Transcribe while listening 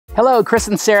Hello, Chris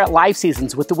and Sarah at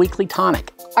LifeSeasons with the Weekly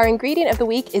Tonic. Our ingredient of the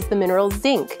week is the mineral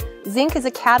zinc. Zinc is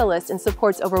a catalyst and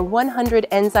supports over 100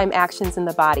 enzyme actions in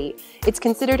the body. It's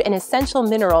considered an essential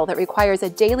mineral that requires a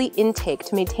daily intake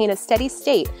to maintain a steady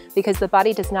state because the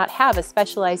body does not have a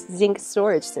specialized zinc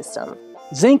storage system.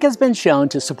 Zinc has been shown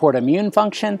to support immune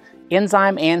function,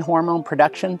 enzyme and hormone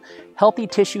production, healthy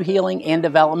tissue healing and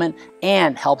development,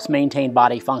 and helps maintain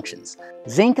body functions.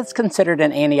 Zinc is considered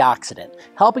an antioxidant,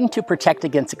 helping to protect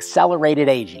against accelerated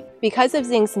aging. Because of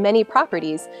zinc's many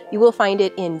properties, you will find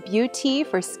it in Tea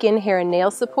for skin, hair, and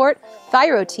nail support,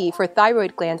 Thyro Tea for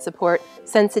thyroid gland support,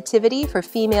 Sensitivity for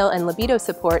female and libido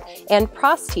support, and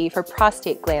Pros Tea for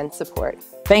prostate gland support.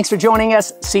 Thanks for joining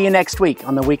us. See you next week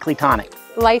on the Weekly Tonic.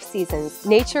 LifeSeasons.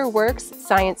 Nature works,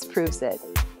 science proves it.